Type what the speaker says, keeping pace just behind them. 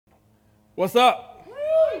What's up?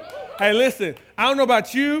 Hey, listen, I don't know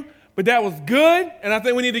about you, but that was good, and I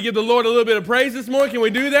think we need to give the Lord a little bit of praise this morning. Can we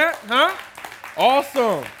do that? Huh?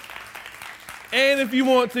 Awesome. And if you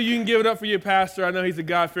want to, you can give it up for your pastor. I know he's a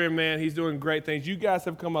God-fearing man. He's doing great things. You guys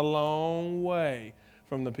have come a long way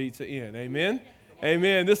from the Pizza Inn. Amen?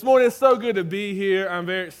 Amen. This morning it's so good to be here. I'm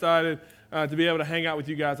very excited to be able to hang out with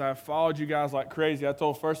you guys. I followed you guys like crazy. I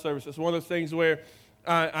told first service, it's one of those things where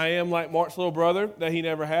I am like Mark's little brother that he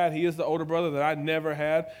never had. He is the older brother that I never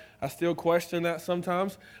had. I still question that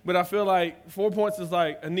sometimes. But I feel like 4 Points is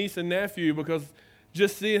like a niece and nephew because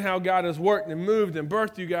just seeing how God has worked and moved and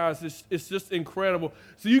birthed you guys, it's just incredible.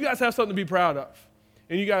 So you guys have something to be proud of.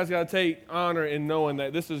 And you guys got to take honor in knowing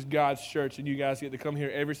that this is God's church and you guys get to come here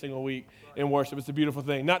every single week and worship. It's a beautiful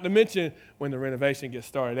thing. Not to mention when the renovation gets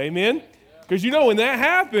started. Amen? Because you know when that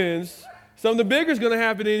happens, something bigger is going to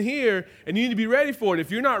happen in here, and you need to be ready for it.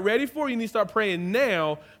 If you're not ready for it, you need to start praying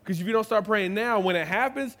now, because if you don't start praying now, when it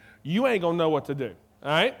happens, you ain't going to know what to do. All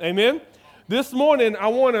right? Amen? This morning, I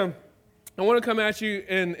want to come at you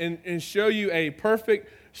and show you a perfect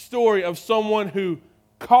story of someone who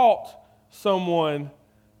caught someone,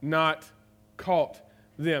 not caught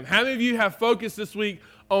them. How many of you have focused this week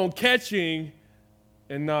on catching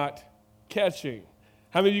and not catching?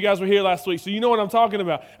 How many of you guys were here last week? So you know what I'm talking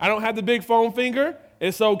about. I don't have the big foam finger.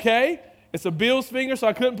 It's okay. It's a Bill's finger, so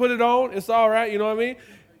I couldn't put it on. It's all right. You know what I mean?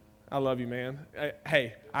 I love you, man.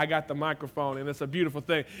 Hey, I got the microphone, and it's a beautiful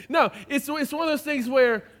thing. No, it's one of those things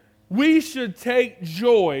where we should take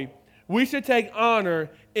joy, we should take honor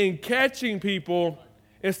in catching people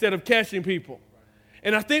instead of catching people.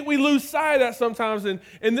 And I think we lose sight of that sometimes. And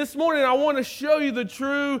this morning, I want to show you the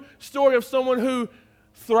true story of someone who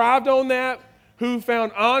thrived on that, who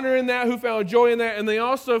found honor in that, who found joy in that, and they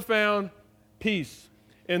also found peace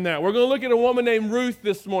in that. We're going to look at a woman named Ruth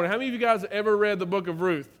this morning. How many of you guys have ever read the book of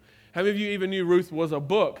Ruth? How many of you even knew Ruth was a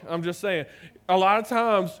book? I'm just saying. A lot of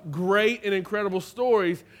times, great and incredible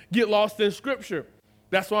stories get lost in Scripture.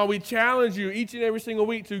 That's why we challenge you each and every single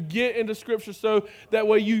week to get into Scripture so that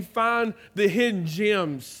way you find the hidden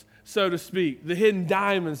gems, so to speak, the hidden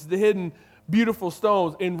diamonds, the hidden beautiful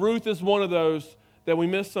stones. And Ruth is one of those that we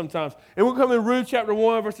miss sometimes. And we'll come in Ruth chapter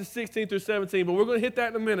 1, verses 16 through 17, but we're going to hit that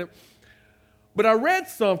in a minute. But I read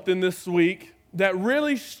something this week that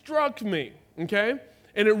really struck me, okay?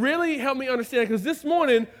 And it really helped me understand, because this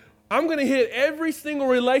morning, I'm going to hit every single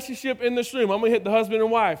relationship in this room. I'm going to hit the husband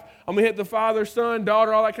and wife. I'm going to hit the father, son,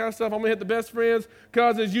 daughter, all that kind of stuff. I'm going to hit the best friends,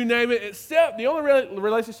 cousins, you name it, except the only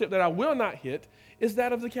relationship that I will not hit is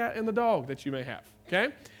that of the cat and the dog that you may have,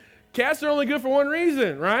 okay? Cats are only good for one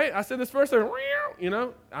reason, right? I said this first time,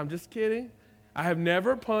 I'm just kidding. I have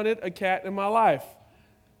never punted a cat in my life.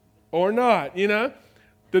 Or not, The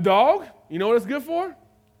dog, you know what it's good for?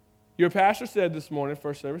 Your pastor said this morning,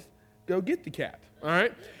 first service, go get the cat, all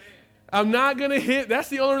right? I'm not going to hit, that's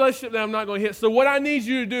the only relationship that I'm not going to hit. So what I need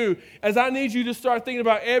you to do is I need you to start thinking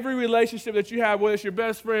about every relationship that you have, whether it's your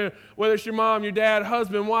best friend, whether it's your mom, your dad,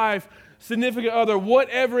 husband, wife, significant other,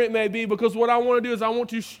 whatever it may be, because what I want to do is I want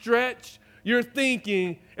to stretch your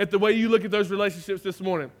thinking at the way you look at those relationships this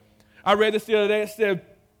morning. I read this the other day. It said,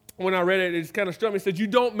 when I read it, it just kind of struck me. It said, you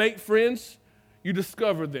don't make friends, you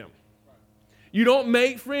discover them. You don't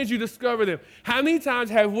make friends, you discover them. How many times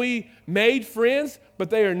have we made friends, but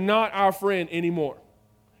they are not our friend anymore?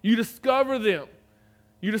 You discover them.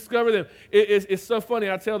 You discover them. It's so funny.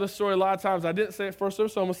 I tell this story a lot of times. I didn't say it first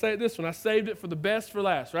service, so I'm going to say it this one. I saved it for the best for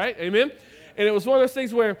last, right? Amen? And it was one of those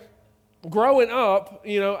things where growing up,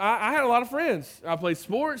 I had a lot of friends. I played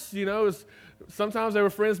sports, sometimes they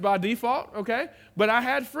were friends by default, okay? But I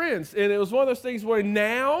had friends. And it was one of those things where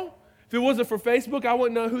now, if it wasn't for Facebook, I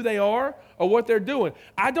wouldn't know who they are or what they're doing.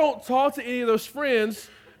 I don't talk to any of those friends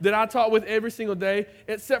that I talk with every single day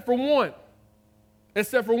except for one.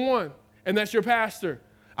 And that's your pastor.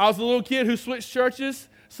 I was a little kid who switched churches.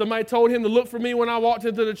 Somebody told him to look for me when I walked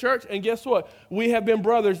into the church. And guess what? We have been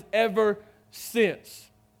brothers ever since.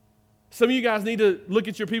 Some of you guys need to look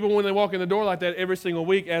at your people when they walk in the door like that every single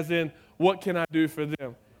week, as in, what can I do for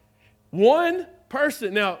them? One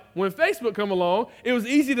person. Now, when Facebook come along, it was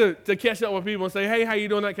easy to catch up with people and say, hey, how you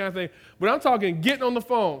doing, that kind of thing. But I'm talking getting on the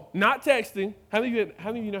phone, not texting. How many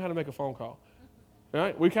of you know how to make a phone call? All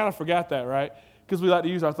right? We kind of forgot that, right? Because we like to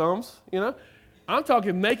use our thumbs, I'm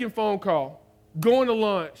talking making phone call, going to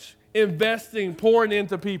lunch, investing, pouring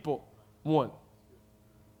into people. One.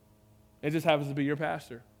 It just happens to be your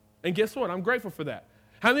pastor. And guess what? I'm grateful for that.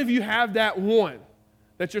 How many of you have that one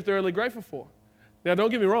that you're thoroughly grateful for? Now, don't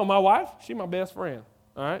get me wrong. My wife, she's my best friend,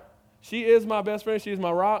 all right? She is my best friend. She is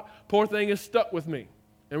my rock. Poor thing is stuck with me.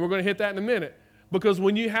 And we're going to hit that in a minute. Because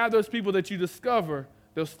when you have those people that you discover,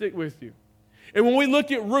 They'll stick with you. And when we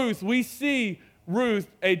look at Ruth, we see Ruth,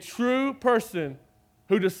 a true person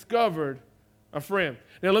who discovered a friend.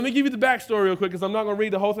 Now, let me give you the backstory real quick because I'm not going to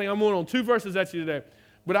read the whole thing. I'm going on 2 verses at you today.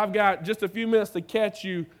 But I've got just a few minutes to catch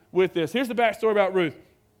you with this. Here's the backstory about Ruth.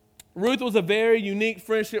 Ruth was a very unique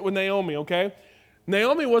friendship with Naomi, okay?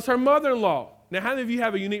 Naomi was her mother-in-law. Now, how many of you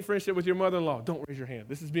have a unique friendship with your mother-in-law? Don't raise your hand.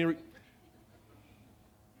 This is being...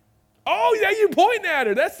 Oh, yeah, you pointing at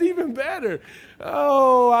her. That's even better.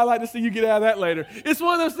 Oh, I like to see you get out of that later. It's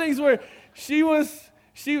one of those things where she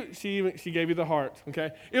gave you the heart,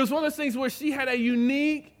 okay? It was one of those things where she had a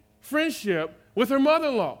unique friendship with her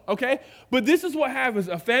mother-in-law, okay? But this is what happens.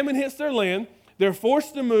 A famine hits their land. They're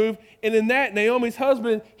forced to move. And in that, Naomi's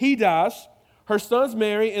husband, he dies. Her sons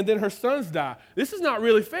marry, and then her sons die. This is not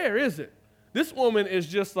really fair, is it? This woman is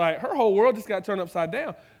just like, her whole world just got turned upside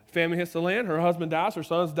down. Famine hits the land. Her husband dies. Her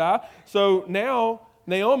sons die. So now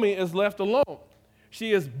Naomi is left alone.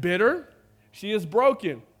 She is bitter. She is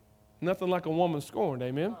broken. Nothing like a woman scorned,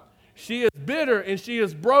 amen? She is bitter, and she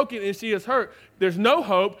is broken, and she is hurt. There's no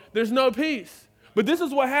hope. There's no peace. But this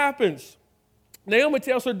is what happens. Naomi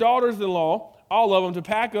tells her daughters-in-law, all of them, to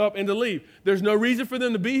pack up and to leave. There's no reason for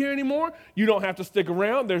them to be here anymore. You don't have to stick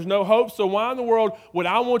around. There's no hope. So why in the world would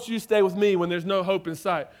I want you to stay with me when there's no hope in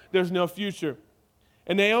sight? There's no future.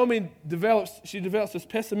 And Naomi develops this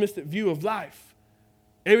pessimistic view of life.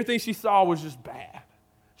 Everything she saw was just bad,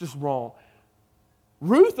 just wrong.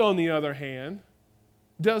 Ruth, on the other hand,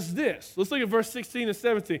 does this. Let's look at verse 16 and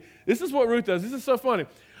 17. This is what Ruth does. This is so funny.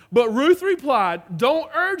 But Ruth replied, "Don't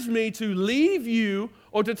urge me to leave you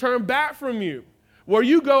or to turn back from you. Where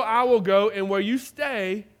you go, I will go, and where you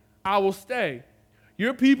stay, I will stay.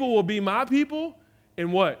 Your people will be my people,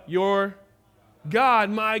 and what? Your God,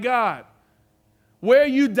 my God. Where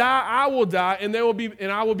you die, I will die, and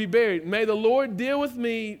I will be buried. May the Lord deal with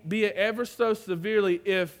me, be it ever so severely,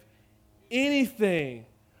 if anything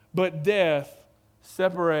but death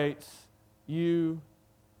separates you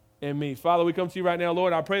and me." Father, we come to you right now,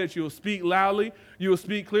 Lord. I pray that you will speak loudly. You will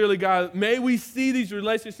speak clearly, God. May we see these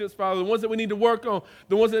relationships, Father, the ones that we need to work on,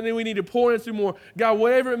 the ones that we need to pour into more. God,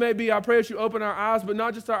 whatever it may be, I pray that you open our eyes, but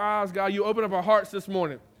not just our eyes, God. You open up our hearts this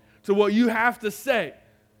morning to what you have to say.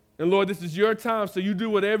 And Lord, this is your time, so you do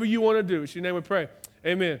whatever you want to do. In your name we pray.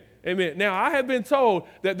 Amen. Amen. Now, I have been told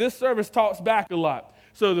that this service talks back a lot.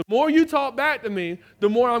 So the more you talk back to me, the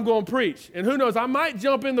more I'm going to preach. And who knows, I might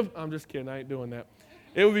jump in I'm just kidding. I ain't doing that.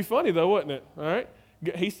 It would be funny, though, wouldn't it? All right?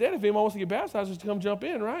 He said if anyone wants to get baptized, just come jump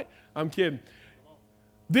in, right? I'm kidding.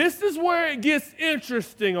 This is where it gets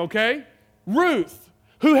interesting, okay? Ruth,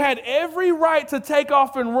 who had every right to take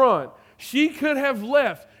off and run, she could have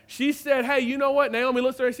left. She said, hey, you know what? Naomi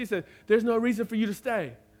looks at her and she said, there's no reason for you to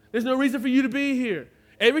stay. There's no reason for you to be here.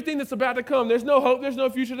 Everything that's about to come, there's no hope, there's no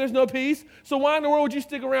future, there's no peace. So why in the world would you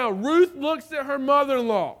stick around? Ruth looks at her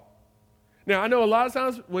mother-in-law. Now, I know a lot of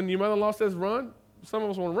times when your mother-in-law says run, some of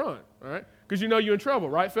us want to run, all right? Because you know you're in trouble,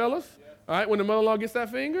 right, fellas? Yes. All right, when the mother-in-law gets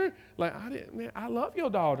that finger, like, I love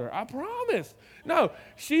your daughter, I promise. No,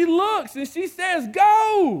 she looks and she says,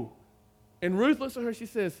 go. And Ruth looks at her, she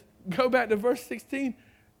says, go back to verse 16,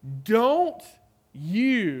 don't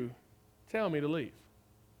you tell me to leave.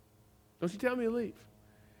 Don't you tell me to leave.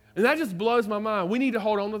 And that just blows my mind. We need to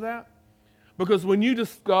hold on to that because when you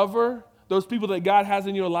discover those people that God has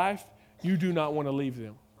in your life, you do not want to leave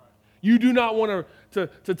them. You do not want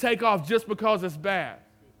to take off just because it's bad.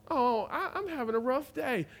 Oh, I'm having a rough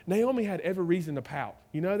day. Naomi had every reason to pout.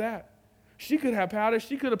 You know that? She could have pouted.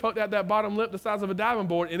 She could have poked out that bottom lip the size of a diving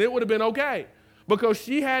board, and it would have been okay because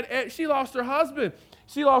she lost her husband.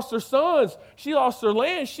 She lost her sons. She lost her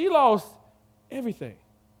land. She lost everything.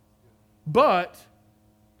 But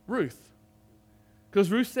Ruth,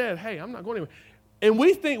 because Ruth said, hey, I'm not going anywhere. And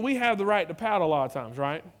we think we have the right to pout a lot of times,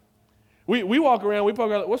 right? We walk around, we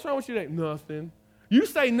poke out, what's wrong with you today? Nothing. You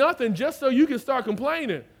say nothing just so you can start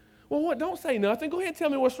complaining. Well, what? Don't say nothing. Go ahead and tell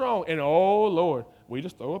me what's wrong. And oh, Lord, we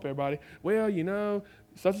just throw up everybody. Well, you know,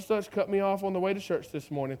 such and such cut me off on the way to church this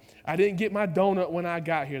morning. I didn't get my donut when I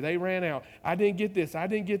got here. They ran out. I didn't get this. I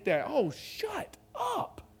didn't get that. Oh, shut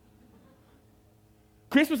up.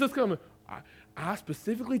 Christmas is coming. I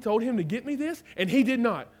specifically told him to get me this, and he did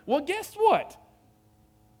not. Well, guess what?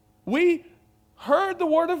 We heard the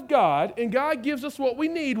word of God, and God gives us what we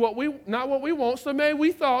need, not what we want. So maybe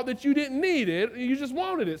we thought that you didn't need it, you just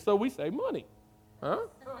wanted it. So we save money. Huh?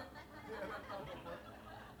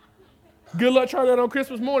 Good luck trying that on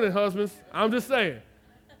Christmas morning, husbands. I'm just saying.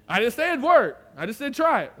 I didn't say it'd work. I just said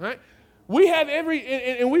try it, right? We have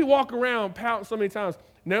and we walk around pouting so many times.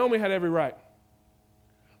 Naomi had every right.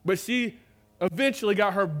 But she eventually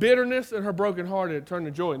got her bitterness and her broken heart and it turned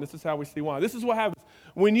to joy. And this is how we see why. This is what happens.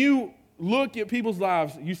 When you look at people's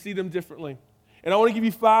lives, you see them differently. And I want to give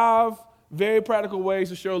you 5 very practical ways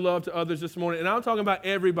to show love to others this morning. And I'm talking about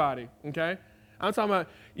everybody, okay? I'm talking about,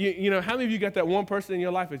 you know, how many of you got that one person in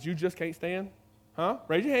your life that you just can't stand? Huh?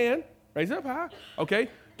 Raise your hand. Raise it up high. Okay,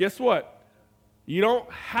 guess what? You don't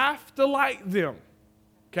have to like them,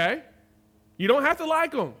 okay? You don't have to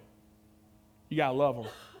like them. You got to love them.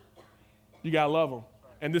 You got to love them.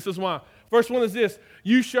 And this is why. First one is this.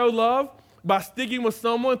 You show love by sticking with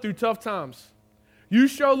someone through tough times. You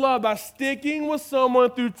show love by sticking with someone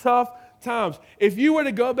through tough times. If you were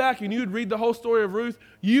to go back and you would read the whole story of Ruth,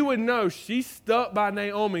 you would know she stuck by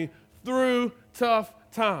Naomi through tough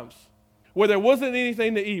times. Where there wasn't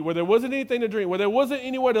anything to eat, where there wasn't anything to drink, where there wasn't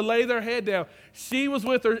anywhere to lay their head down, she was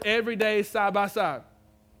with her every day side by side.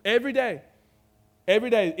 Every day. Every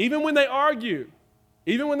day. Even when they argued,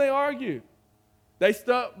 they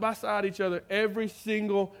stuck beside each other every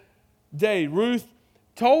single day. Ruth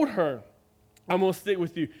told her, I'm going to stick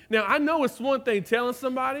with you. Now, I know it's one thing telling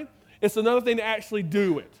somebody. It's another thing to actually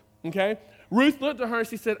do it, okay? Ruth looked at her and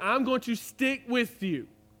she said, I'm going to stick with you.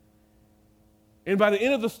 And by the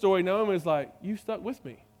end of the story, Naomi is like, you stuck with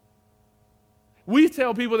me. We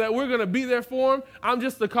tell people that we're going to be there for them. I'm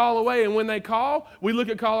just a call away. And when they call, we look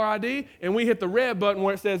at caller ID and we hit the red button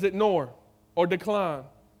where it says ignore or decline.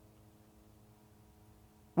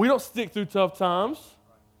 We don't stick through tough times.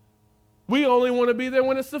 We only want to be there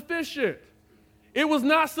when it's sufficient. It was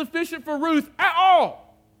not sufficient for Ruth at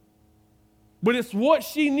all. But it's what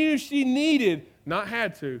she knew she needed, not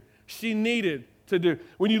had to, she needed to do.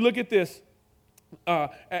 When you look at this,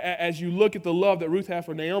 as you look at the love that Ruth had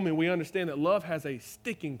for Naomi, we understand that love has a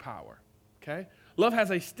sticking power, okay? Love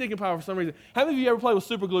has a sticking power for some reason. How many of you ever played with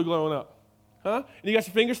super glue growing up? Huh? And you got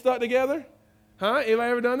your fingers stuck together? Huh?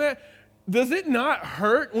 Anybody ever done that? Does it not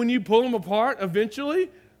hurt when you pull them apart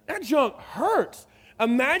eventually? That junk hurts.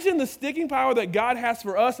 Imagine the sticking power that God has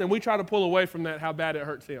for us and we try to pull away from that, how bad it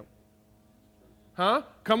hurts him. Huh?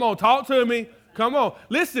 Come on, talk to me. Come on.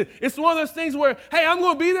 Listen, it's one of those things where, hey, I'm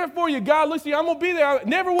going to be there for you. God looks at you. I'm going to be there.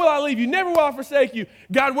 Never will I leave you. Never will I forsake you.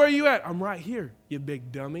 God, where are you at? I'm right here, you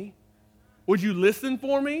big dummy. Would you listen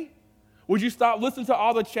for me? Would you stop listening to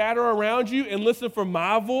all the chatter around you and listen for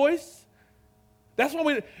my voice? That's what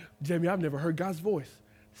we, Jamie, I've never heard God's voice.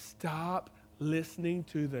 Stop listening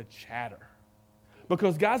to the chatter.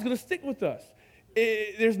 Because God's going to stick with us.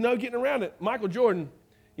 There's no getting around it. Michael Jordan,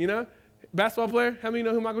 you know, basketball player. How many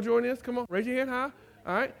know who Michael Jordan is? Come on, raise your hand high.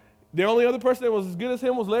 All right. The only other person that was as good as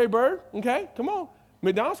him was Larry Bird. Okay, come on.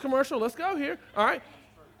 McDonald's commercial. Let's go here. All right.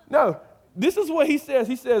 No, this is what he says.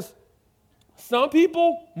 He says, some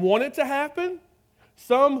people want it to happen,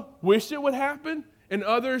 some wish it would happen, and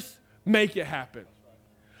others make it happen.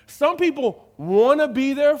 Some people want to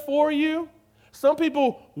be there for you. Some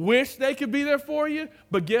people wish they could be there for you.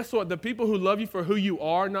 But guess what? The people who love you for who you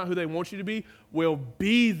are, not who they want you to be, will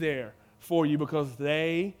be there for you because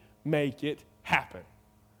they make it happen.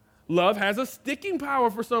 Love has a sticking power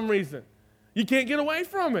for some reason. You can't get away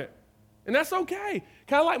from it. And that's okay.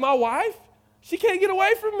 Kind of like my wife. She can't get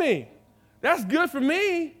away from me. That's good for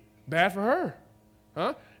me, bad for her.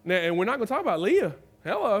 Huh? Now, and we're not going to talk about Leah.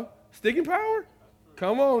 Hello. Sticking power?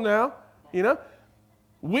 Come on now. You know?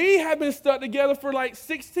 We have been stuck together for like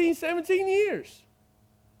 16, 17 years.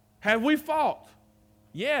 Have we fought?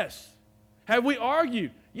 Yes. Have we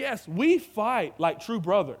argued? Yes. We fight like true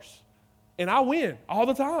brothers. And I win all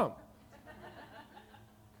the time.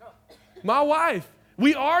 My wife,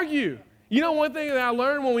 we argue. You know one thing that I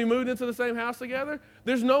learned when we moved into the same house together?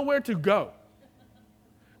 There's nowhere to go.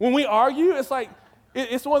 When we argue, it's like,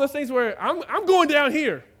 it's one of those things where I'm going down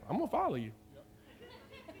here. I'm going to follow you.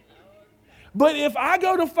 But if I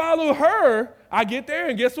go to follow her, I get there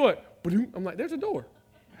and guess what? I'm like, there's a door.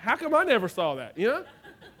 How come I never saw that, you know?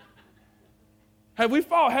 Have we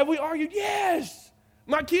fought? Have we argued? Yes.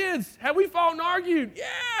 My kids, have we fought and argued?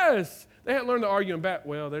 Yes. They haven't learned to argue and back.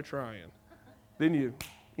 Well, they're trying. Then you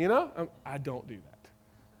know, I don't do that.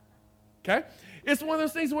 Okay? It's one of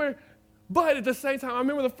those things where, but at the same time, I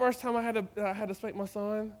remember the first time I had to spank my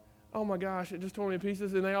son. Oh my gosh, it just tore me to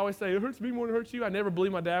pieces. And they always say, it hurts me more than it hurts you. I never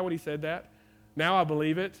believed my dad when he said that. Now I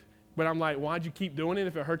believe it. But I'm like, why'd you keep doing it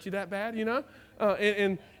if it hurts you that bad, you know?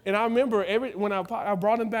 And I remember when I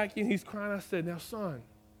brought him back in, he's crying. I said, now, son,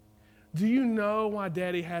 do you know why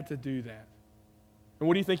Daddy had to do that? And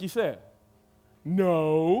what do you think he said?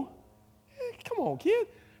 No. Come on, kid.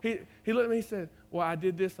 He looked at me and said, well, I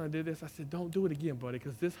did this and I did this. I said, don't do it again, buddy,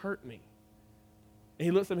 because this hurt me. And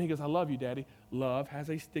he looks at me and he goes, I love you, Daddy. Love has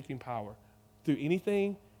a sticking power through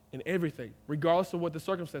anything in everything, regardless of what the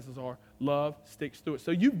circumstances are, love sticks through it.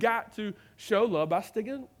 So you've got to show love by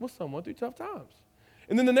sticking with someone through tough times.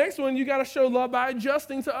 And then the next one, you got to show love by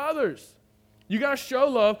adjusting to others. You got to show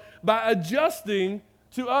love by adjusting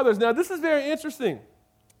to others. Now, this is very interesting.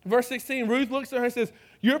 Verse 16, Ruth looks at her and says,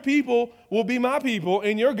 your people will be my people,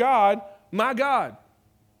 and your God, my God.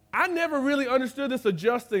 I never really understood this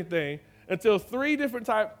adjusting thing until 3 different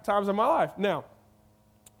times in my life. Now,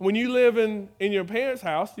 when you live in your parents'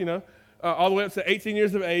 house, all the way up to 18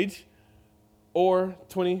 years of age, or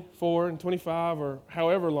 24 and 25 or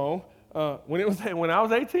however long, when I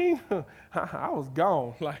was 18, I was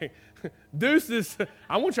gone. Like, deuces,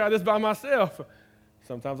 I'm going to try this by myself.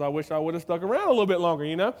 Sometimes I wish I would have stuck around a little bit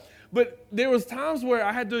longer, But there was times where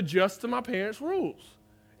I had to adjust to my parents' rules.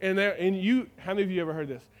 And how many of you ever heard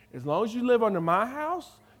this? As long as you live under my house,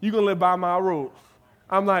 you're going to live by my rules.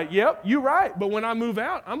 I'm like, yep, you're right. But when I move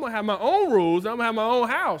out, I'm going to have my own rules. I'm going to have my own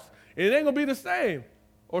house. And it ain't going to be the same.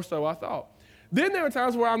 Or so I thought. Then there were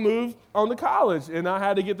times where I moved on to college, and I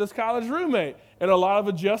had to get this college roommate. And a lot of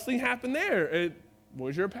adjusting happened there.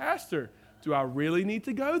 Was your pastor? Do I really need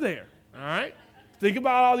to go there? All right? Think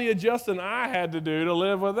about all the adjusting I had to do to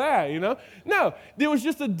live with that, No, there was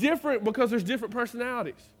just because there's different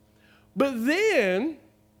personalities. But then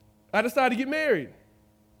I decided to get married.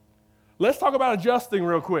 Let's talk about adjusting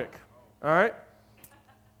real quick, all right?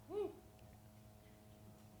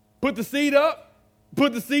 Put the seat up,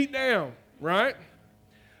 put the seat down, right?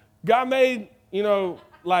 God made,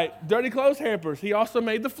 like dirty clothes hampers. He also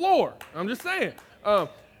made the floor. I'm just saying.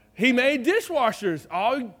 He made dishwashers.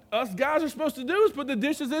 All us guys are supposed to do is put the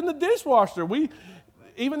dishes in the dishwasher.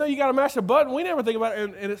 Even though you got to mash a button, we never think about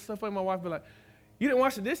it. And it's so funny, my wife would be like, you didn't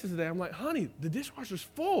wash the dishes today. I'm like, honey, the dishwasher's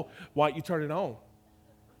full. Why don't you turn it on?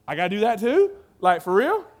 I got to do that too? Like, for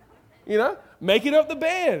real? Making up the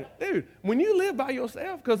bed. Dude, when you live by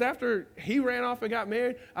yourself, because after he ran off and got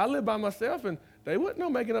married, I lived by myself, and they wasn't no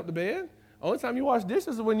making up the bed. Only time you wash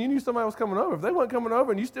dishes is when you knew somebody was coming over. If they weren't coming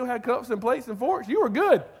over and you still had cups and plates and forks, you were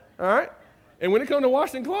good, all right? And when it come to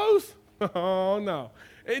washing clothes, oh, no.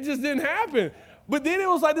 It just didn't happen. But then it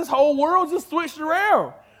was like this whole world just switched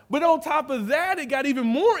around. But on top of that, it got even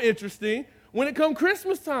more interesting when it come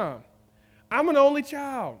Christmas time. I'm an only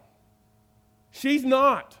child. She's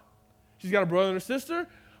not. She's got a brother and a sister.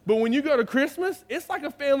 But when you go to Christmas, it's like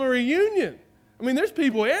a family reunion. I mean, there's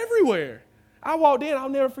people everywhere. I walked in. I'll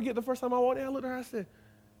never forget the first time I walked in. I looked at her. I said,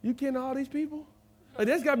 you kin to all these people? Like,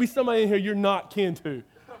 there's got to be somebody in here you're not kin to.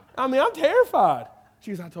 I mean, I'm terrified.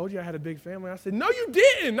 She goes, I told you I had a big family. I said, no, you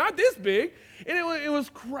didn't. Not this big. And it was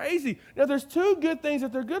crazy. Now, there's 2 good things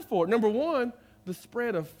that they're good for. Number 1, the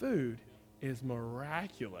spread of food is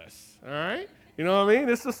miraculous. All right? You know what I mean?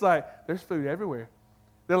 It's just like, there's food everywhere.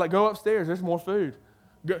 They're like, go upstairs. There's more food.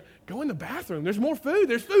 Go in the bathroom. There's more food.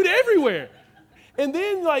 There's food everywhere. And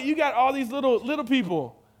then, like, you got all these little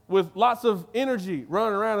people with lots of energy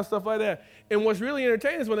running around and stuff like that. And what's really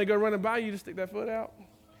entertaining is when they go running by you, just stick that foot out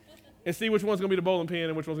and see which one's going to be the bowling pin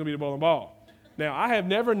and which one's going to be the bowling ball. Now, I have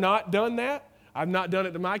never not done that. I've not done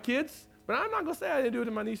it to my kids, but I'm not going to say I didn't do it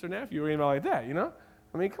to my niece or nephew or anything like that,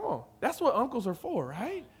 I mean, come on. That's what uncles are for,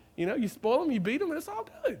 right? You spoil them, you beat them, and it's all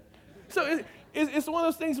good. So it's one of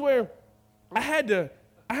those things where I had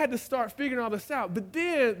to start figuring all this out. But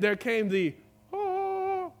then there came the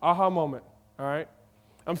aha moment, all right?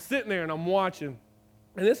 I'm sitting there and I'm watching,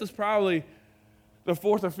 and this is probably the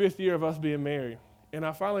 4th or 5th year of us being married. And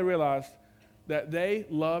I finally realized that they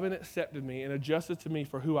loved and accepted me and adjusted to me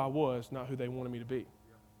for who I was, not who they wanted me to be.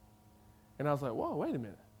 And I was like, whoa, wait a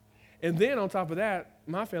minute. And then on top of that,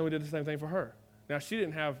 my family did the same thing for her. Now, she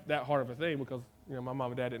didn't have that hard of a thing because, my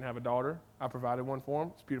mom and dad didn't have a daughter. I provided one for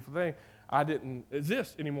them. It's a beautiful thing. I didn't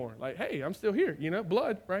exist anymore. Like, hey, I'm still here,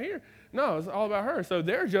 blood right here. No, it's all about her. So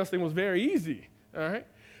their adjusting was very easy, all right?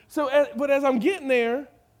 But as I'm getting there,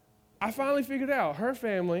 I finally figured out her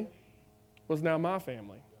family was now my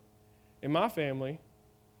family. And my family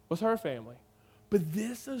was her family. But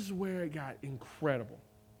this is where it got incredible.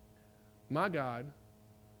 My God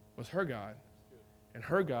was her God, and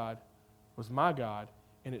her God was my God,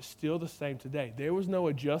 and it's still the same today. There was no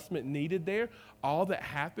adjustment needed there. All that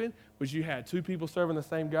happened was you had 2 people serving the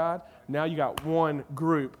same God. Now you got 1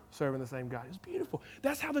 group serving the same God. It's beautiful.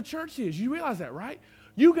 That's how the church is. You realize that, right?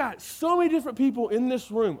 You got so many different people in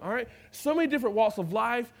this room, all right? So many different walks of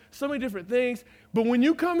life, so many different things. But when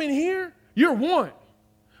you come in here, you're one.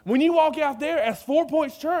 When you walk out there as 4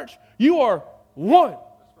 Points Church, you are one.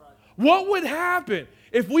 That's right. What would happen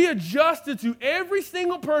if we adjusted to every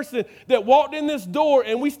single person that walked in this door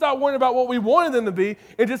and we stopped worrying about what we wanted them to be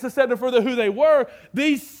and just accepted them for who they were?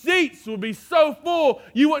 These seats would be so full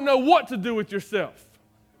you wouldn't know what to do with yourself.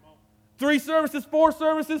 3 services, 4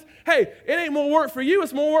 services. Hey, it ain't more work for you.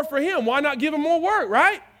 It's more work for him. Why not give him more work,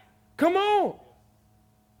 right? Come on.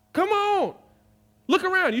 Come on. Look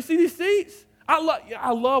around. You see these seats?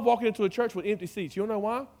 I love walking into a church with empty seats. You know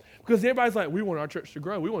why? Because everybody's like, we want our church to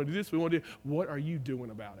grow. We want to do this. We want to do. What are you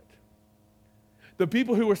doing about it? The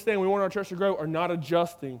people who are saying we want our church to grow are not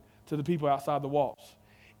adjusting to the people outside the walls.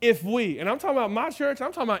 If we, and I'm talking about my church,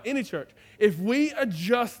 I'm talking about any church, if we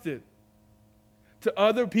adjusted to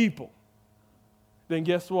other people, then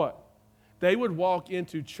guess what? They would walk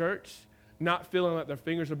into church not feeling like their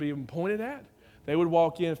fingers are being pointed at. They would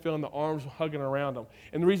walk in feeling the arms hugging around them.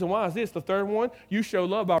 And the reason why is this. The third one, you show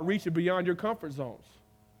love by reaching beyond your comfort zones.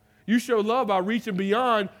 You show love by reaching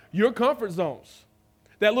beyond your comfort zones.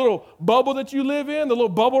 That little bubble that you live in, the little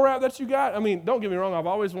bubble wrap that you got. I mean, don't get me wrong. I've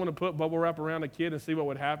always wanted to put bubble wrap around a kid and see what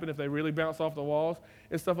would happen if they really bounce off the walls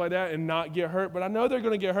and stuff like that and not get hurt. But I know they're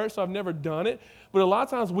going to get hurt, so I've never done it. But a lot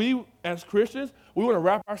of times we, as Christians, we want to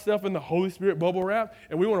wrap ourselves in the Holy Spirit bubble wrap,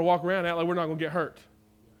 and we want to walk around and act like we're not going to get hurt.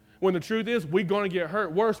 When the truth is, we're going to get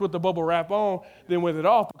hurt worse with the bubble wrap on than with it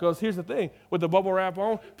off. Because here's the thing. With the bubble wrap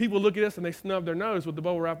on, people look at us and they snub their nose. With the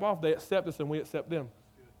bubble wrap off, they accept us and we accept them.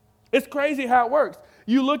 It's crazy how it works.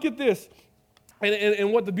 You look at this,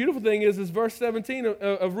 and what the beautiful thing is verse 17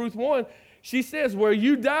 of Ruth 1. She says, where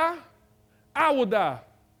you die, I will die.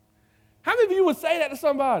 How many of you would say that to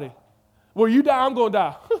somebody? Where you die, I'm going to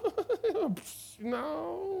die.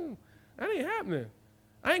 No, that ain't happening.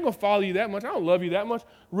 I ain't going to follow you that much. I don't love you that much.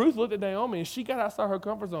 Ruth looked at Naomi, and she got outside her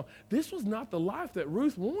comfort zone. This was not the life that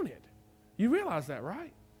Ruth wanted. You realize that,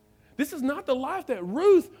 right? This is not the life that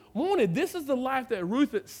Ruth wanted. This is the life that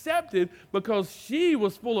Ruth accepted because she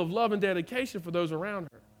was full of love and dedication for those around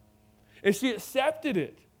her. And she accepted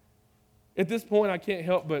it. At this point, I can't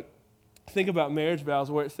help but think about marriage vows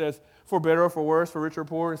where it says, for better or for worse, for richer or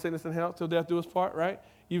poor, in sickness and health, till death do us part, right?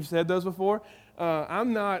 You've said those before.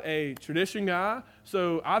 I'm not a tradition guy,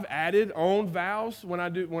 so I've added on vows when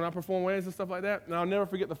I perform weddings and stuff like that. And I'll never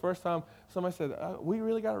forget the first time somebody said, we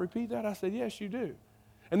really got to repeat that? I said, yes, you do.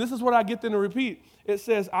 And this is what I get them to repeat. It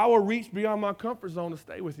says, I will reach beyond my comfort zone to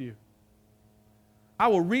stay with you. I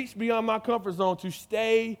will reach beyond my comfort zone to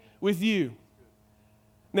stay with you.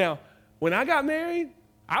 Now, when I got married,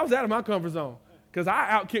 I was out of my comfort zone because I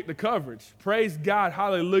outkicked the coverage. Praise God,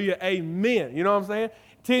 hallelujah, amen. You know what I'm saying?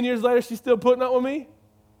 10 years later, she's still putting up with me.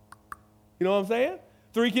 You know what I'm saying?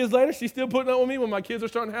 3 kids later, she's still putting up with me when my kids are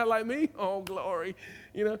starting to act like me. Oh, glory.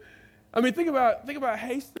 You know? I mean, think about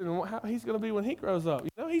Haston and how he's going to be when he grows up. You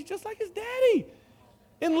know, he's just like his daddy.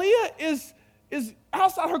 And Leah is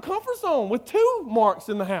outside her comfort zone with 2 marks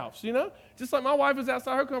in the house, you know? Just like my wife is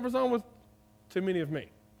outside her comfort zone with too many of me,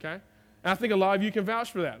 okay? And I think a lot of you can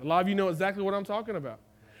vouch for that. A lot of you know exactly what I'm talking about.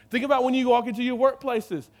 Think about when you walk into your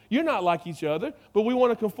workplaces. You're not like each other, but we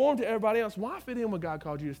want to conform to everybody else. Why fit in when God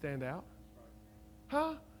called you to stand out?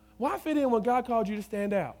 Huh? Why fit in when God called you to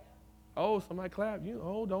stand out? Oh, somebody clap.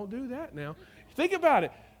 Don't do that now. Think about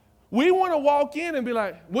it. We want to walk in and be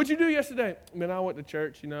like, what'd you do yesterday? Man, I went to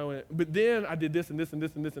church, but then I did this and this and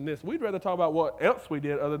this and this and this. We'd rather talk about what else we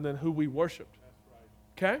did other than who we worshiped.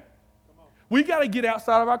 Okay? We got to get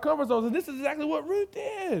outside of our comfort zones, and this is exactly what Ruth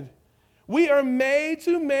did. We are made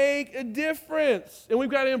to make a difference, and we've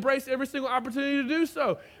got to embrace every single opportunity to do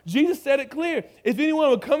so. Jesus said it clear. If anyone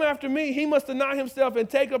will come after me, he must deny himself and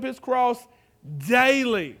take up his cross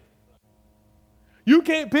daily. You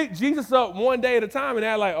can't pick Jesus up one day at a time and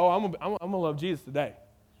act like, oh, I'm going to love Jesus today.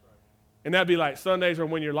 And that'd be like Sundays or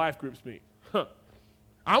when your life groups meet.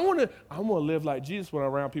 I want to live like Jesus when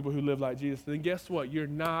I'm around people who live like Jesus. Then guess what? You're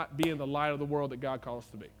not being the light of the world that God calls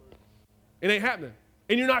us to be. It ain't happening.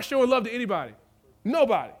 And you're not showing love to anybody.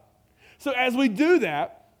 Nobody. So as we do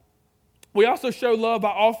that, we also show love by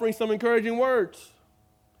offering some encouraging words.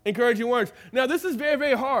 Encouraging words. Now, this is very,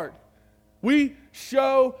 very hard. We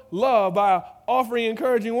show love by offering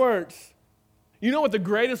encouraging words. You know what the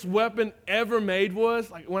greatest weapon ever made was?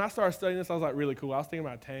 Like when I started studying this, I was like, really cool. I was thinking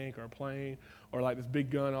about a tank or a plane or like this big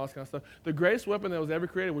gun, all this kind of stuff. The greatest weapon that was ever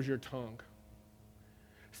created was your tongue.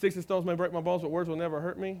 Sticks and stones may break my bones, but words will never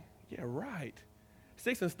hurt me. Yeah, right.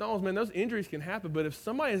 Sticks and stones, man, those injuries can happen, but if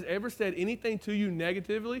somebody has ever said anything to you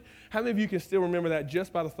negatively, how many of you can still remember that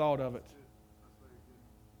just by the thought of it?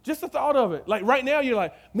 Just the thought of it. Like right now, you're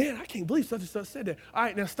like, man, I can't believe such and such said that. All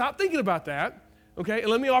right, now stop thinking about that, okay? And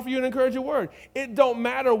let me offer you an encouraging word. It don't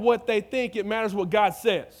matter what they think. It matters what God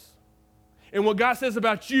says. And what God says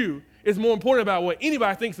about you is more important about what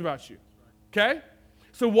anybody thinks about you, okay?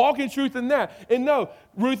 So walk in truth in that. And no,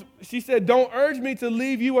 Ruth, she said, don't urge me to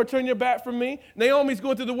leave you or turn your back from me. Naomi's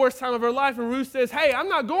going through the worst time of her life, and Ruth says, hey, I'm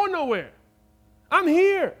not going nowhere. I'm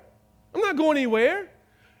here. I'm not going anywhere.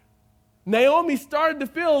 Naomi started to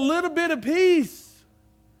feel a little bit of peace.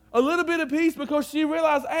 A little bit of peace because she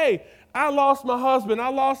realized, hey, I lost my husband, I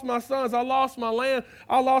lost my sons, I lost my land,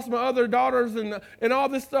 I lost my other daughters and all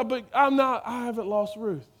this stuff, but I haven't lost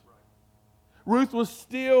Ruth. Ruth was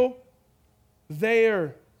still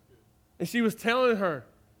there. And she was telling her,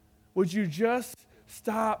 would you just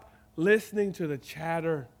stop listening to the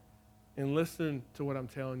chatter and listen to what I'm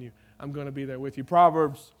telling you? I'm going to be there with you.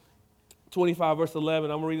 Proverbs 25, verse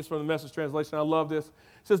 11. I'm going to read this from the Message translation. I love this. It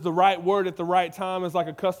says, the right word at the right time is like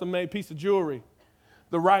a custom-made piece of jewelry.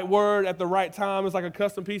 The right word at the right time is like a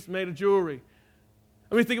custom piece made of jewelry.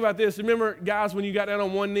 I mean, think about this. Remember, guys, when you got down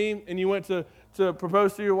on one knee and you went to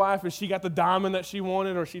propose to your wife and she got the diamond that she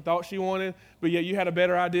wanted or she thought she wanted, but yet you had a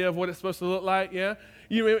better idea of what it's supposed to look like, yeah?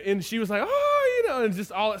 And she was like, and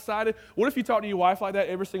just all excited. What if you talked to your wife like that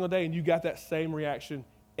every single day and you got that same reaction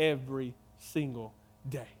every single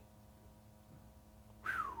day?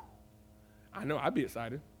 Whew. I know, I'd be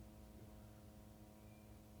excited.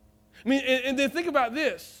 I mean, and then think about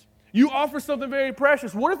this. You offer something very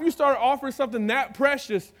precious. What if you started offering something that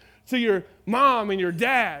precious to your mom and your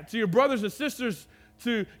dad, to your brothers and sisters,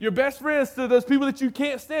 to your best friends, to those people that you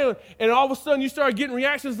can't stand, and all of a sudden you start getting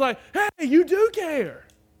reactions like, hey, you do care.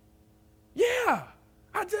 Yeah,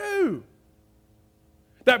 I do.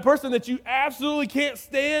 That person that you absolutely can't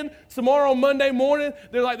stand tomorrow, Monday morning,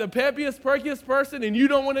 they're like the peppiest, perkiest person, and you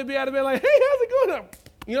don't want to be out of bed like, hey, how's it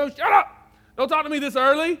going? Shut up. Don't talk to me this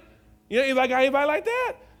early. Anybody got anybody like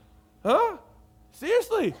that? Huh?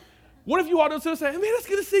 Seriously. What if you walked up to them and say, hey, man, it's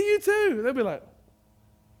good to see you too? They'd be like,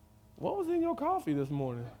 what was in your coffee this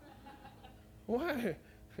morning? Why?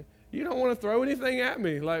 You don't want to throw anything at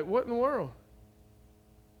me. Like, what in the world?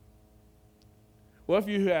 What if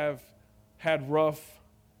you have had rough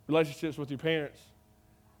relationships with your parents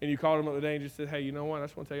and you called them up today and just said, hey, you know what? I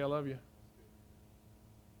just want to tell you I love you.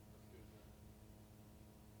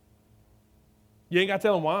 You ain't got to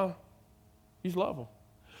tell them why. You just love them.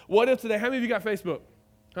 What if today, how many of you got Facebook?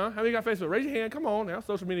 Huh? How many got Facebook? Raise your hand. Come on now,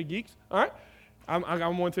 social media geeks. All right?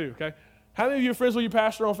 I'm one too, okay? How many of you are friends with your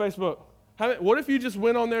pastor on Facebook? What if you just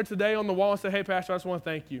went on there today on the wall and said, hey, pastor, I just want to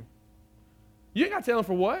thank you? You ain't got to tell him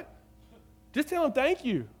for what. Just tell him thank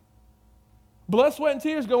you. Blood, sweat, and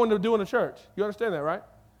tears go into doing a church. You understand that, right?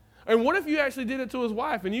 And what if you actually did it to his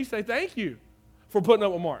wife and you say thank you for putting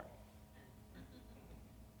up with Mark?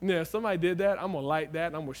 Yeah, if somebody did that, I'm going to like that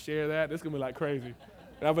and I'm going to share that. It's going to be like crazy.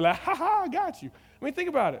 And I'll be like, ha, I got you. I mean, think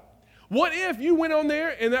about it. What if you went on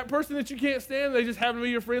there and that person that you can't stand, they just happen to be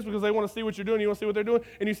your friends because they want to see what you're doing, you want to see what they're doing,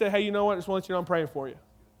 and you say, hey, you know what, I just want to let you know I'm praying for you.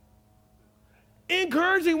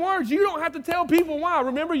 Encouraging words. You don't have to tell people why.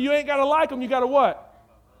 Remember, you ain't got to like them. You got to what?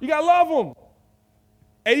 You got to love them.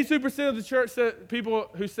 82% of the church said, people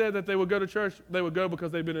who said that they would go to church, they would go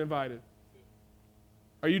because they've been invited.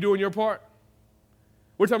 Are you doing your part?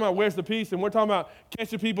 We're talking about where's the peace, and we're talking about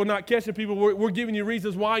catching people, not catching people. We're giving you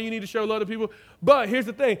reasons why you need to show love to people. But here's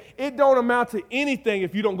the thing. It don't amount to anything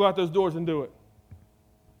if you don't go out those doors and do it.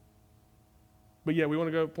 But yeah, we want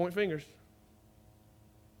to go point fingers.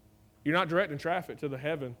 You're not directing traffic to the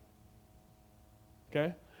heaven.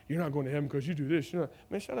 Okay? You're not going to heaven because you do this. You're not.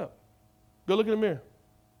 Man, shut up. Go look in the mirror.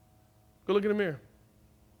 Go look in the mirror.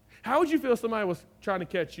 How would you feel if somebody was trying to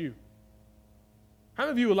catch you? How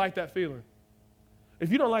many of you would like that feeling?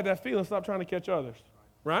 If you don't like that feeling, stop trying to catch others,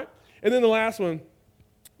 right? And then the last one,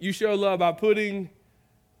 you show love by putting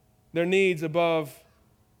their needs above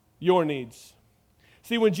your needs.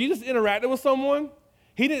 See, when Jesus interacted with someone,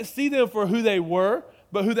 he didn't see them for who they were,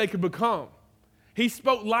 but who they could become. He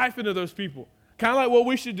spoke life into those people, kind of like what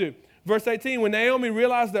we should do. Verse 18, when Naomi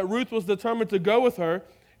realized that Ruth was determined to go with her,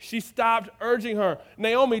 she stopped urging her.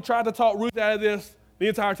 Naomi tried to talk Ruth out of this the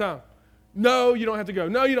entire time. No, you don't have to go.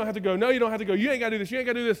 No, you don't have to go. No, you don't have to go. You ain't got to do this. You ain't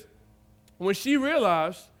got to do this. When she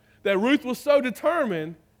realized that Ruth was so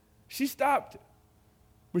determined, she stopped.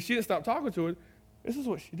 But she didn't stop talking to her. This is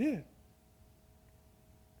what she did.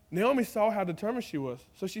 Naomi saw how determined she was,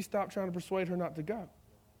 so she stopped trying to persuade her not to go.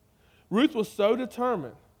 Ruth was so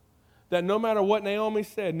determined that no matter what Naomi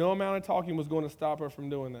said, no amount of talking was going to stop her from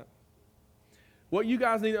doing that. What you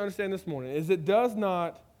guys need to understand this morning is it does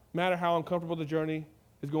not matter how uncomfortable the journey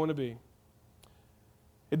is going to be.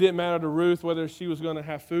 It didn't matter to Ruth whether she was going to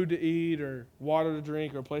have food to eat or water to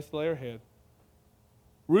drink or a place to lay her head.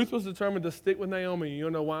 Ruth was determined to stick with Naomi. You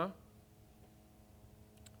know why?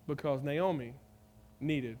 Because Naomi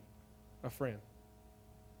needed a friend.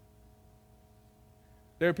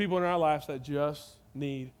 There are people in our lives that just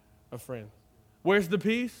need a friend. Where's the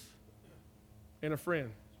peace? In a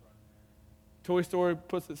friend. Toy Story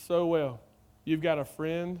puts it so well. You've got a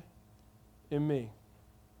friend in me.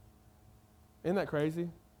 Isn't that crazy?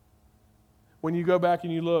 When you go back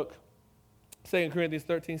and you look, 2 Corinthians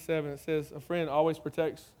 13:7, it says, a friend always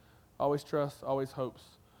protects, always trusts, always hopes,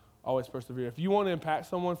 always perseveres. If you want to impact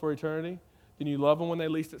someone for eternity, then you love them when they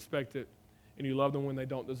least expect it, and you love them when they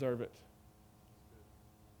don't deserve it.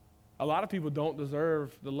 A lot of people don't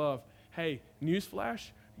deserve the love. Hey,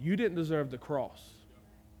 newsflash, you didn't deserve the cross.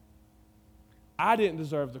 I didn't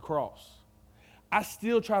deserve the cross. I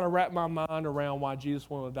still try to wrap my mind around why Jesus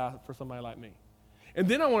wanted to die for somebody like me. And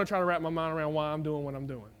then I want to try to wrap my mind around why I'm doing what I'm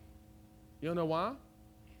doing. You don't know why?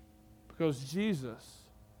 Because Jesus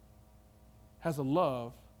has a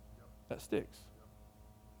love that sticks.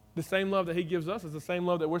 The same love that he gives us is the same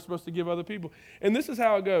love that we're supposed to give other people. And this is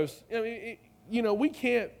how it goes. I mean, we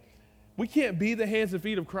can't be the hands and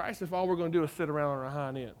feet of Christ if all we're going to do is sit around on our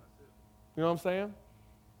hind end. You know what I'm saying?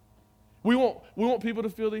 We want people to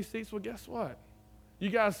fill these seats. Well, guess what? You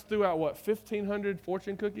guys threw out, 1,500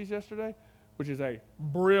 fortune cookies yesterday? Which is a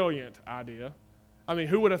brilliant idea. I mean,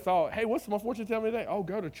 who would have thought, hey, what's my fortune tell me today? Oh,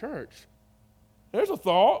 go to church. There's a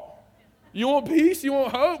thought. You want peace? You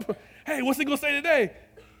want hope? Hey, what's he going to say today?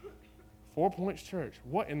 4 Points Church.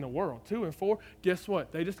 What in the world? 2 and 4? Guess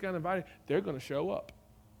what? They just got invited. They're going to show up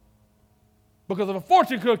because of a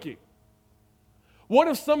fortune cookie. What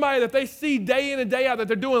if somebody that they see day in and day out that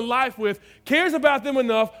they're doing life with cares about them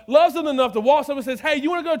enough, loves them enough to walk up and says, hey, you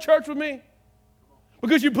want to go to church with me?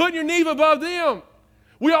 Because you're putting your knee above them.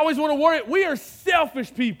 We always want to worry. We are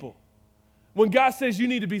selfish people when God says you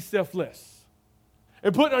need to be selfless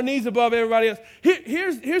and putting our knees above everybody else.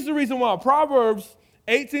 Here's the reason why. Proverbs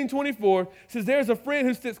 18:24 says there's a friend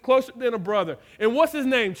who sits closer than a brother. And what's his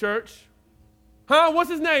name, church? What's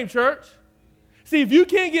his name, church? See, if you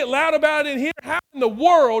can't get loud about it in here, how in the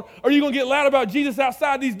world are you going to get loud about Jesus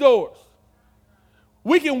outside these doors?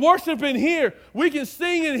 We can worship in here. We can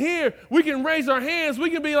sing in here. We can raise our hands. We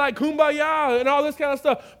can be like kumbaya and all this kind of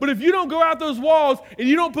stuff. But if you don't go out those walls and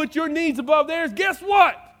you don't put your needs above theirs, guess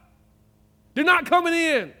what? They're not coming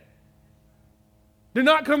in. They're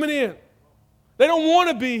not coming in. They don't want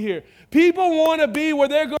to be here. People want to be where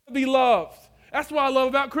they're going to be loved. That's what I love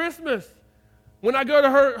about Christmas. When I go to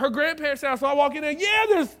her grandparents' house, I walk in there,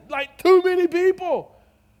 there's like too many people.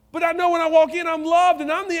 But I know when I walk in, I'm loved,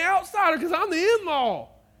 and I'm the outsider because I'm the in-law.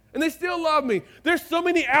 And they still love me. There's so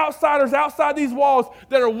many outsiders outside these walls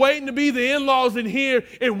that are waiting to be the in-laws in here,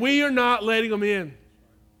 and we are not letting them in.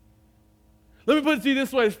 Let me put it to you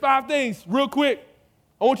this way. There's 5 things, real quick.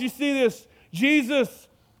 I want you to see this. Jesus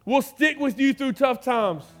will stick with you through tough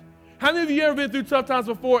times. How many of you ever been through tough times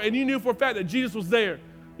before, and you knew for a fact that Jesus was there?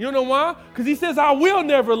 You know why? Because he says, I will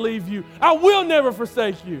never leave you. I will never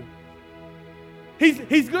forsake you.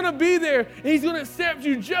 He's going to be there, and he's going to accept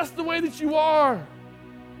you just the way that you are.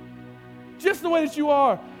 Just the way that you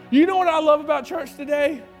are. You know what I love about church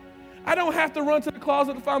today? I don't have to run to the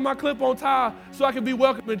closet to find my clip-on tie so I can be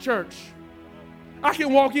welcome in church. I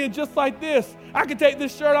can walk in just like this. I can take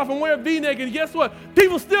this shirt off and wear a V-neck, and guess what?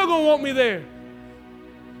 People still going to want me there.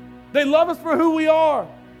 They love us for who we are.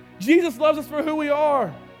 Jesus loves us for who we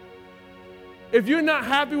are. If you're not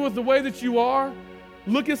happy with the way that you are,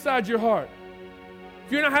 look inside your heart.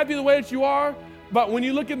 If you're not happy the way that you are, but when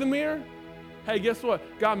you look in the mirror, hey, guess what?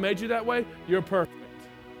 God made you that way. You're perfect.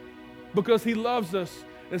 Because he loves us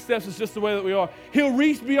and accepts us just the way that we are. He'll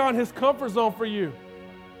reach beyond his comfort zone for you.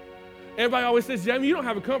 Everybody always says, Jamie, you don't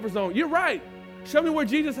have a comfort zone. You're right. Show me where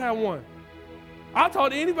Jesus had one. I'll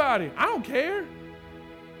talk to anybody. I don't care.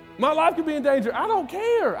 My life could be in danger. I don't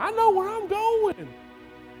care. I know where I'm going.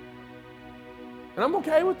 And I'm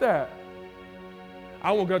okay with that.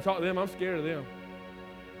 I won't go talk to them. I'm scared of them.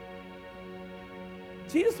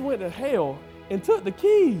 Jesus went to hell and took the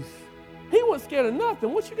keys. He wasn't scared of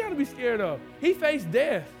nothing. What you got to be scared of? He faced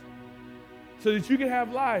death so that you can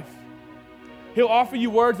have life. He'll offer you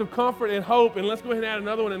words of comfort and hope. And let's go ahead and add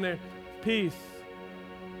another one in there. Peace.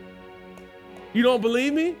 You don't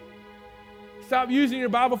believe me? Stop using your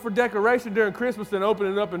Bible for decoration during Christmas and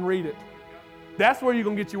open it up and read it. That's where you're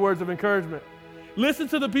going to get your words of encouragement. Listen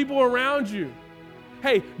to the people around you.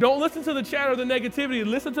 Hey, don't listen to the chatter or the negativity.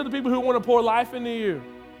 Listen to the people who want to pour life into you.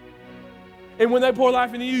 And when they pour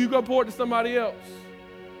life into you, you go pour it to somebody else.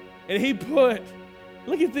 And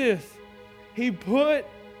look at this. He put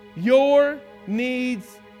your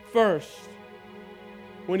needs first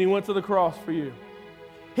when he went to the cross for you.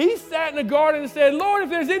 He sat in the garden and said, Lord, if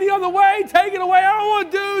there's any other way, take it away. I don't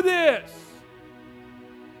want to do this.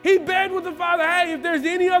 He begged with the Father, hey, if there's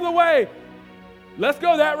any other way, let's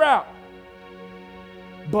go that route.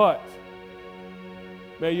 But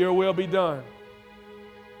may your will be done,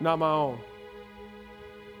 not my own.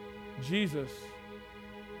 Jesus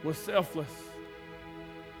was selfless,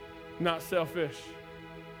 not selfish.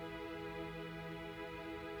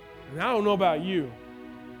 And I don't know about you,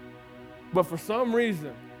 but for some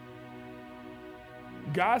reason,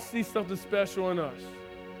 God sees something special in us.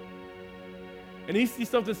 And he sees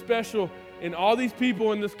something special in all these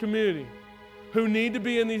people in this community who need to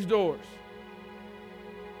be in these doors.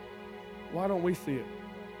 Why don't we see it?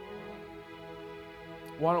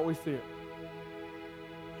 Why don't we see it?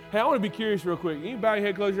 Hey, I want to be curious real quick. You bow your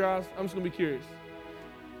head, close your eyes. I'm just going to be curious.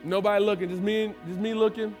 Nobody looking, just me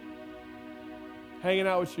looking, hanging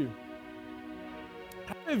out with you.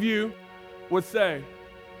 How many of you would say,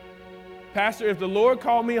 Pastor, if the Lord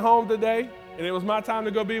called me home today and it was my time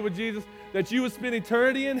to go be with Jesus, that you would spend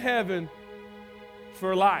eternity in heaven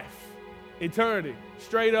for life? Eternity.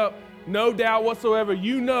 Straight up, no doubt whatsoever.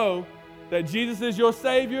 You know that Jesus is your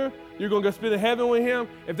Savior. You're going to go spend in heaven with him.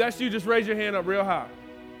 If that's you, just raise your hand up real high.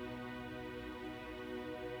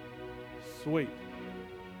 Sweet.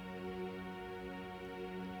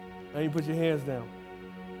 Now you put your hands down.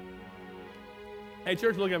 Hey,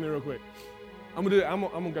 church, look at me real quick. I'm gonna do it. I'm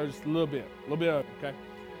gonna go just a little bit of it, okay?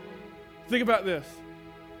 Think about this.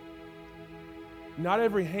 Not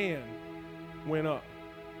every hand went up.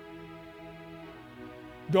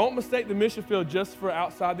 Don't mistake the mission field just for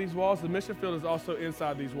outside these walls. The mission field is also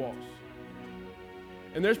inside these walls.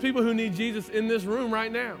 And there's people who need Jesus in this room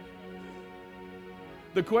right now.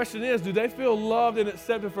 The question is, do they feel loved and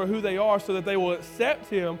accepted for who they are so that they will accept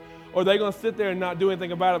him, or are they going to sit there and not do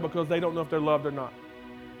anything about it because they don't know if they're loved or not?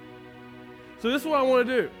 So this is what I want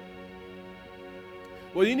to do.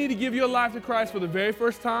 Well, you need to give your life to Christ for the very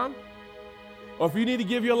first time, or if you need to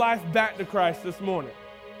give your life back to Christ this morning,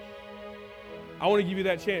 I want to give you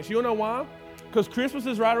that chance. You know why? Because Christmas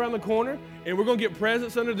is right around the corner, and we're going to get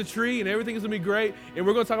presents under the tree, and everything is going to be great, and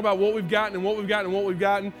we're going to talk about what we've gotten and what we've gotten and what we've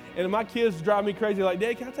gotten. And my kids drive me crazy. Like,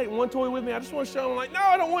 Dad, can I take one toy with me? I just want to show them. I'm like, no,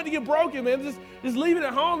 I don't want it to get broken, man. Just leave it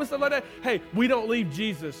at home and stuff like that. Hey, we don't leave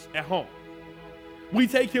Jesus at home. We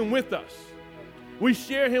take him with us. We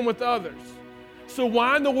share him with others. So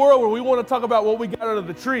why in the world would we want to talk about what we got under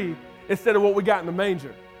the tree instead of what we got in the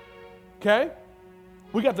manger? Okay?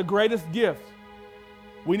 We got the greatest gift.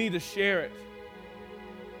 We need to share it.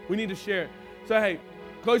 We need to share it. So, hey,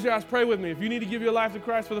 close your eyes, pray with me. If you need to give your life to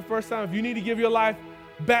Christ for the first time, if you need to give your life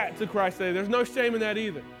back to Christ today, there's no shame in that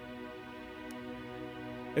either.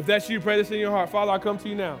 If that's you, pray this in your heart. Father, I come to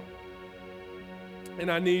you now,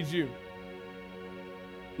 and I need you.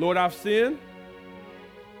 Lord, I've sinned,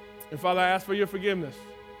 and Father, I ask for your forgiveness.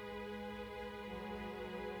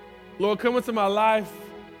 Lord, come into my life.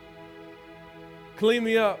 Clean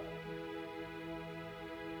me up.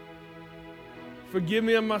 Forgive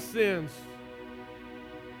me of my sins.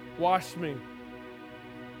 Wash me.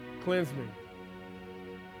 Cleanse me.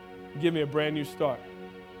 Give me a brand new start.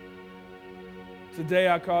 Today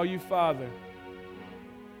I call you Father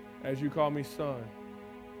as you call me son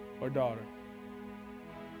or daughter.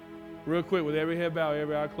 Real quick, with every head bowed,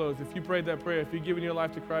 every eye closed, if you prayed that prayer, if you're giving your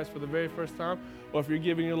life to Christ for the very first time, or if you're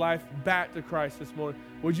giving your life back to Christ this morning,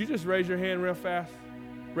 would you just raise your hand real fast?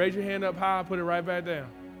 Raise your hand up high and put it right back down.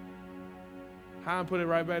 High and put it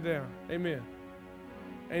right back down. Amen.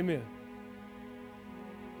 Amen.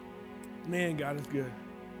 Man, God is good.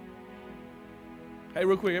 Hey,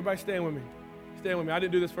 real quick, everybody stand with me. Stand with me. I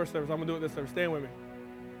didn't do this first service. I'm going to do it this service. Stand with me.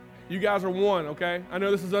 You guys are one, okay? I know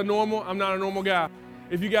this is abnormal. I'm not a normal guy.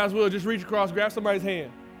 If you guys will, just reach across, grab somebody's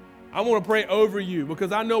hand. I want to pray over you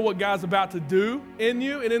because I know what God's about to do in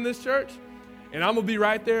you and in this church. And I'm going to be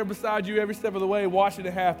right there beside you every step of the way watching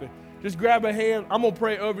it happen. Just grab a hand. I'm going to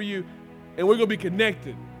pray over you. And we're going to be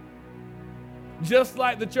connected. Just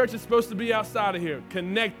like the church is supposed to be outside of here.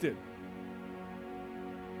 Connected.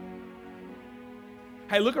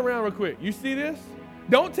 Hey, look around real quick. You see this?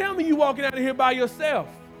 Don't tell me you walking out of here by yourself.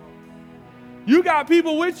 You got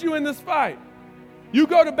people with you in this fight. You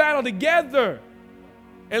go to battle together.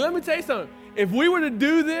 And let me tell you something. If we were to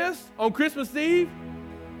do this on Christmas Eve,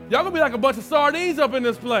 y'all going to be like a bunch of sardines up in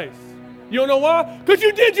this place. You don't know why? Because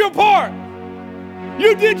you did your part.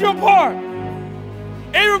 You did your part.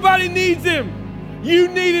 Everybody needs him. You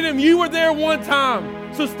needed him. You were there one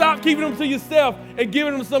time. So stop keeping them to yourself and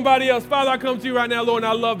giving them to somebody else. Father, I come to you right now, Lord,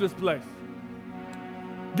 and I love this place.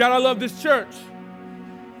 God, I love this church.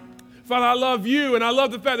 Father, I love you, and I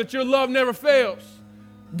love the fact that your love never fails.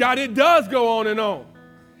 God, it does go on,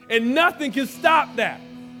 and nothing can stop that.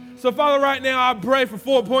 So, Father, right now, I pray for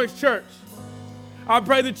 4 Points Church. I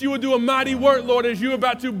pray that you will do a mighty work, Lord, as you're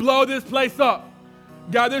about to blow this place up.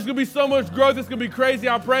 God, there's going to be so much growth. It's going to be crazy.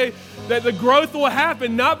 I pray that the growth will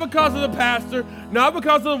happen not because of the pastor, not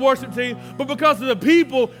because of the worship team, but because of the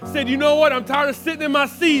people said, you know what? I'm tired of sitting in my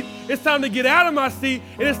seat. It's time to get out of my seat,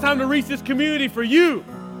 and it's time to reach this community for you.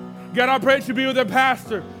 God, I pray that you be with their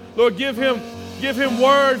pastor. Lord, give him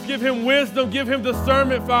words, give him wisdom, give him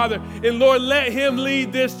discernment, Father. And Lord, let him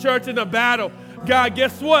lead this church in the battle. God,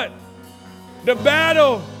 guess what? The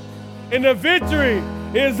battle and the victory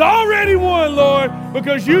is already won, Lord,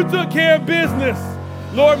 because you took care of business.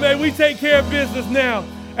 Lord, may we take care of business now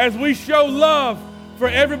as we show love for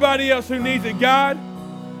everybody else who needs it. God,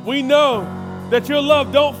 we know that your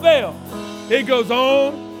love don't fail. It goes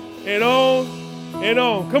on and on and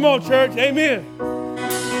on. Come on, church. Amen.